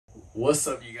What's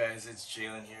up, you guys? It's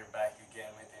Jalen here, back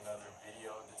again with another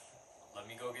video. Let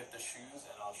me go get the shoes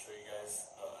and I'll show you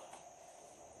guys the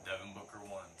Devin Booker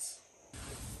ones.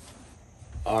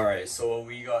 Alright, so what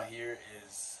we got here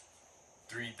is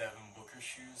 3 Devin Booker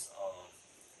shoes.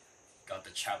 Got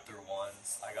the chapter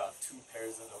ones. I got 2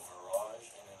 pairs of the Mirage,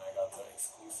 and then I got the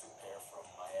exclusive pair from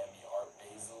Miami Art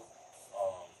Basel.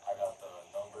 I got the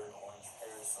numbered orange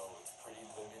pair, so it's pretty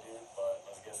limited, but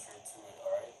let's get straight to it,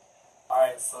 alright?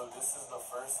 Alright, so this is the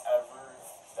first ever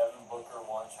Devin Booker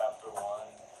 1 chapter 1.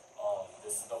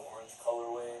 This is the orange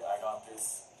colorway. I got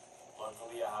this,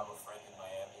 luckily I have a friend in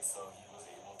Miami, so he was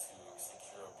able to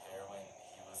secure a pair when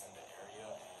he was in the area,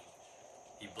 and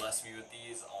he blessed me with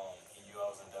these. He knew I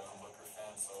was a Devin Booker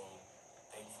fan, so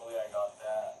thankfully I got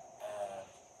that, and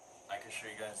I can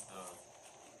show you guys the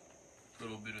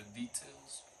little bit of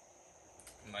details.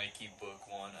 Nike Book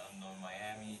 1 Unknown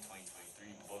Miami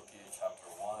 2023, book it,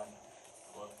 chapter 1,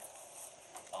 book.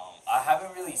 I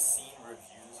haven't really seen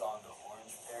reviews on the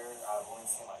orange pair. I've only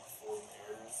seen like 4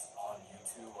 pairs on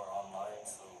YouTube or online,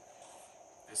 so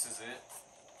this is it.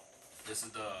 This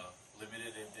is the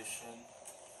limited edition.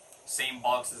 Same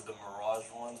box as the Mirage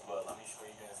ones, but let me show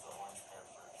you guys the orange pair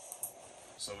first.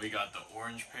 So we got the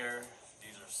orange pair.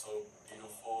 These are so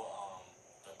beautiful.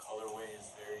 The colorway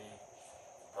is very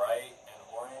bright and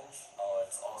orange.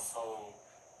 It's also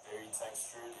very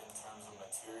textured in terms of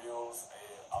materials.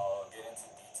 I'll get into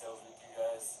details with you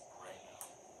guys right now.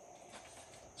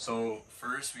 So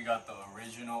first we got the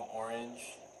original orange,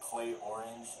 clay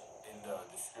orange in the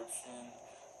description.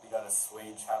 We got a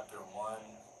suede chapter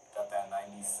 1. Got that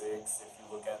 96. If you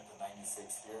look at the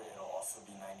 96 here, it'll also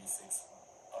be 96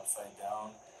 upside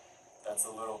down. That's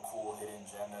a little cool hidden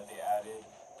gem that they added.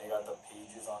 They got the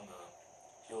pages on the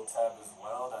heel tab as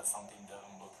well. That's something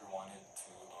Devin Booker wanted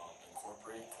to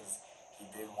incorporate, because he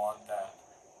did want that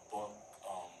book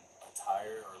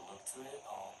attire or look to it.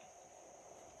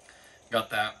 Got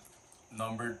that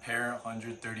numbered pair,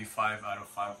 135 out of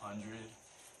 500.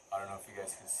 I don't know if you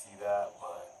guys can see that,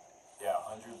 but yeah,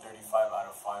 135 out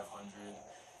of 500.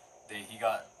 He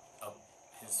got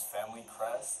his family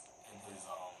crest and his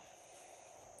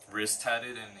wrist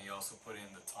tatted, and he also put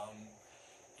in the tongue.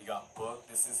 He got book.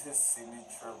 This is his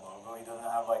signature logo. He doesn't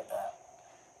have like that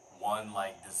one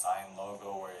like design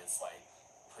logo where it's like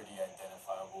pretty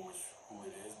identifiable who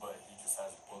it is, but he just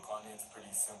has book on it. It's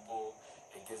pretty simple.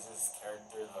 It gives his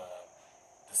character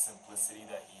the simplicity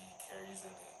that he carries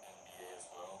in the NBA as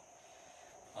well.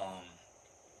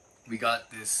 We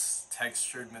got this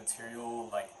textured material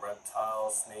like reptile,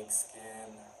 snake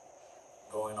skin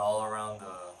going all around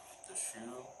the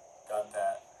shoe. Got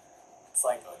that, it's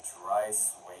like a dry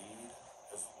suede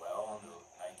as well on the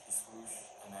Nike swoosh.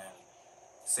 And then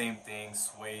same thing,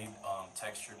 suede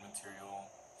textured material.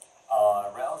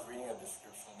 I was reading a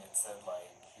description, it said like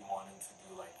he wanted to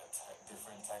do like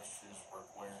different textures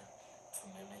workwear to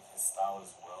mimic his style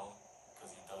as well,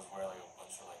 because he does wear like a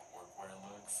bunch of like workwear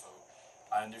looks. So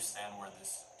I understand where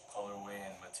this colorway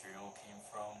and material came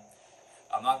from.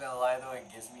 I'm not gonna lie though, it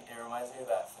reminds me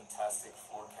of that Fantastic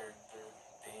Four character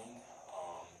thing.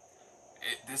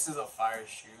 This is a fire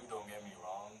shoe, don't get me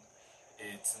wrong.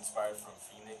 It's inspired from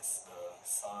Phoenix, the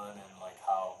sun, and like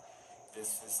how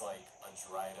this is like a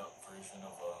dried up version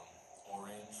of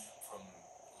orange from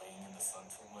laying in the sun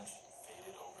too much,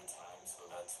 faded over time, so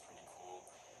that's pretty cool.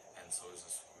 And so is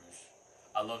the swoosh.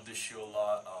 I love this shoe a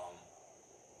lot.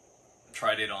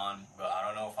 Tried it on, but I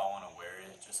don't know if I want to wear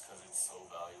it just because it's so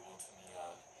valuable to me.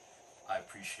 I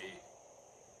appreciate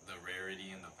the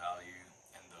rarity and the value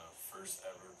and the first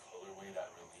ever colorway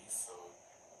that released, so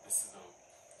this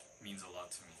means a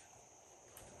lot to me.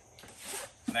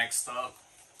 Next up,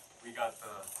 we got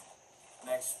the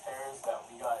next pairs that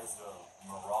we got is the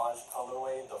Mirage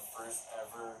colorway, the first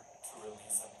ever to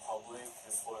release in public.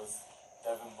 This was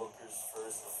Devin Booker's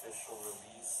first official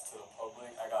release to the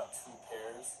public. I got 2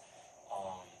 pairs.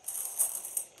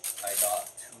 I got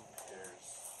 2 pairs.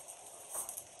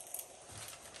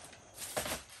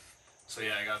 So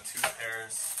yeah, I got 2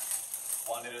 pairs.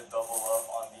 Wanted to double up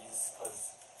on these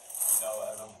because, you know,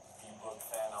 as a B-Book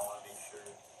fan, I want to make sure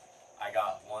I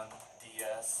got one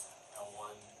DS and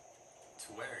one to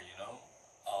wear, you know.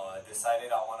 I decided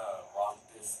I want to rock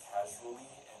this casually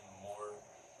and more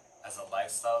as a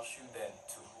lifestyle shoe than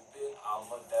to hoop it. I'm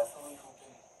definitely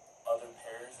hooping other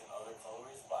pairs and other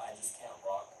colorways, but I just can't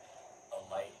rock a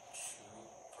light shoe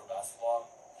for basketball.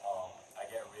 I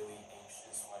get really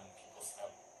anxious when people step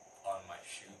on my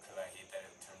shoe because I hate that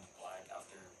it turns black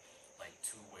after like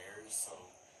 2 wears. So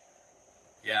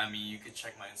yeah, I mean, you could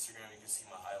check my Instagram, you can see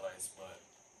my highlights, but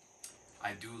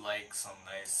I do like some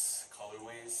nice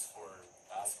colorways for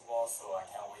basketball, so I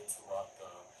can't wait to rock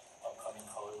the upcoming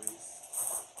colorways.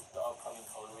 The upcoming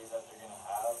colorways that they're gonna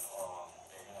have a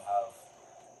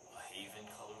Haven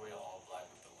colorway, all black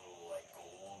with the little like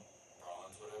gold,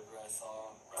 bronze, whatever I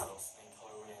saw, rattlesnake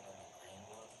colorway, and then the green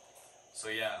one. So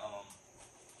yeah,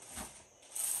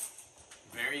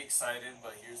 very excited.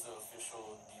 But here's the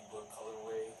official D-Book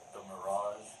colorway, the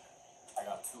Mirage. I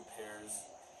got two pairs.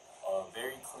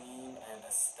 Very clean and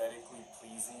aesthetically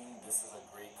pleasing. This is a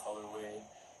great colorway.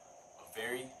 A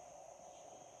very,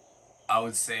 I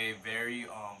would say, very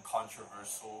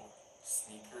controversial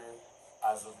sneaker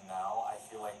as of now. I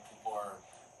feel like people are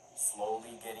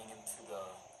slowly getting into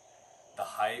the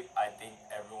hype. I think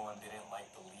everyone didn't like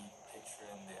the leak picture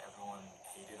and everyone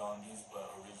hated on these, but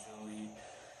originally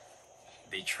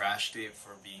they trashed it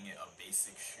for being a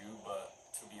basic shoe. But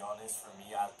to be honest, for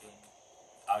me, I think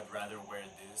I'd rather wear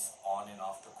this on and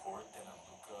off the court than a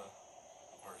Luka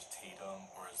or a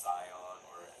Tatum or a Zion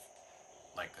or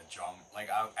like a John. Like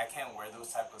I can't wear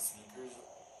those type of sneakers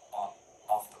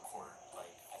off the court.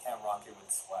 Like I can't rock it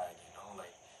with swag, you know.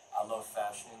 Like I love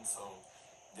fashion, so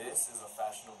this is a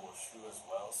fashionable shoe as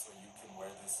well. So you can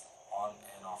wear this on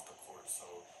and off the court.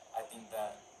 So I think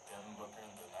that Devin Booker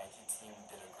and the Nike team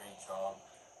did a great job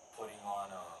putting on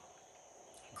a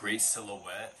great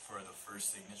silhouette for the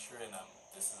first signature, and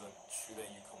this is a shoe that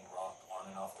you can rock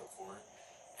on and off the court.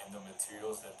 And the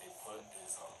materials that they put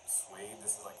is suede.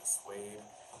 This is like a suede,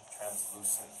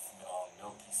 translucent,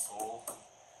 milky sole.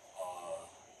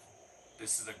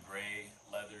 This is a gray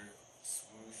leather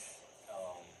swoosh,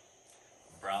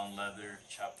 brown leather,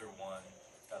 chapter 1.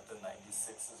 Got the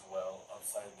 96 as well,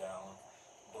 upside down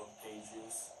book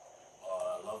pages.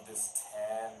 I love this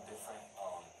tan, different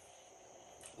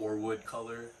or wood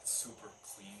color, super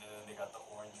clean. And then they got the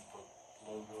orange book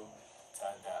logo to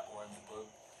add that orange book.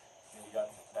 And then you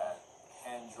got that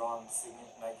hand-drawn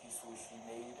signature Nike swoosh he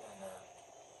made. And then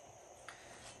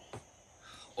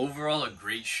overall, a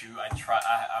great shoe.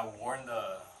 I worn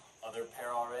the other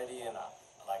pair already, and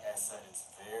like I said, it's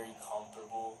very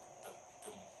comfortable.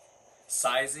 The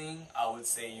sizing, I would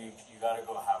say you gotta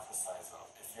go half a size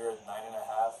up. If you're a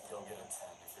 9.5, you'll get a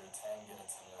 10. If you're a 10, get a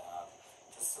 10.5.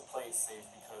 Just to play it safe,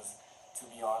 because to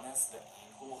be honest, the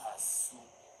ankle has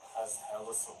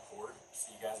hella support,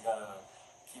 so you guys gotta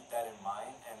keep that in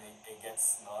mind. And it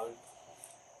gets snug.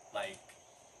 Like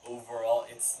overall,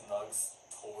 it snugs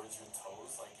towards your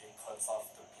toes, like it cuts off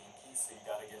the pinky, so you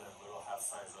gotta get a little half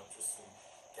size up just to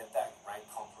get that right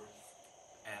comfort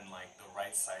and like the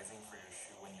right sizing for your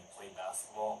shoe when you play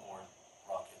basketball or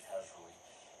rock it casually.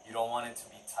 You don't want it to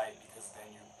be tight, because then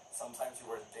sometimes you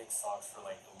wear thick socks for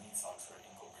like elite socks or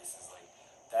ankle braces, like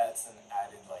that's an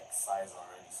added like size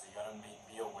already, so you gotta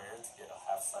be aware to get a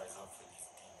half size up for these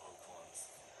D-Book ones.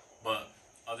 But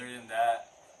other than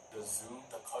that, the zoom,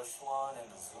 the Cushwan and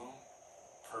the zoom,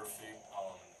 perfect.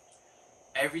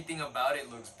 Everything about it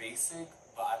looks basic,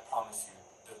 but I promise you,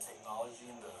 the technology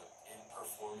and the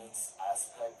in-performance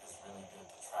aspect is really good.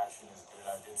 The traction is good.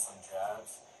 I did some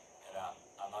jabs, and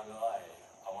I'm not gonna lie,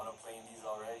 I want to play in these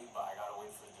already, but I gotta wait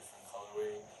for a different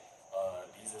colorway.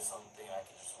 These are something I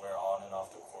can just wear on and off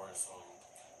the court, so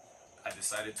I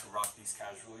decided to rock these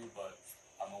casually, but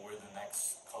I'm gonna wear the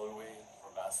next colorway for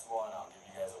basketball, and I'll give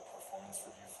you guys a performance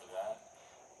review for that.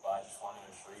 But I just wanted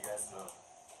to show you guys the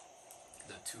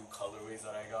two colorways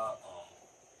that I got.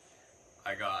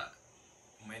 I got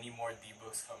many more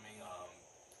D-Books coming.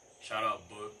 Shout out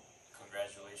Book,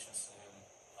 congratulations to him.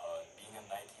 Being a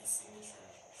Nike signature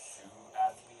shoe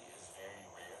athlete is very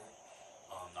rare.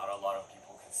 Not a lot of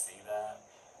people can say that.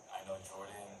 I know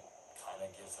Jordan kind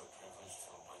of gives a privilege to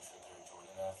a bunch of their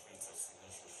Jordan athletes as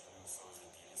signature shoes, so is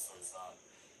Adidas, so it's not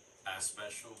as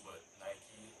special. But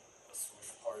Nike, the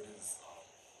swoosh part is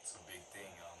it's a big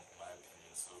thing, in my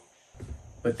opinion. So,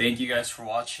 but thank you guys for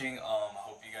watching.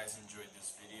 Hope you guys enjoyed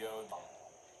this video.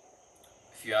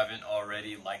 If you haven't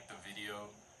already, like the video.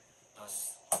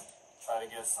 Just try to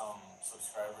get some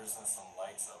subscribers and some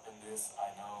likes up in this.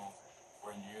 I know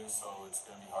we're new, so it's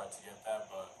gonna be hard to get that,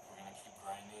 but we're gonna keep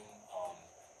grinding.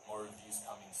 More reviews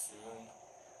coming soon,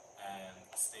 and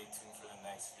stay tuned for the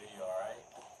next video. All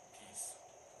right.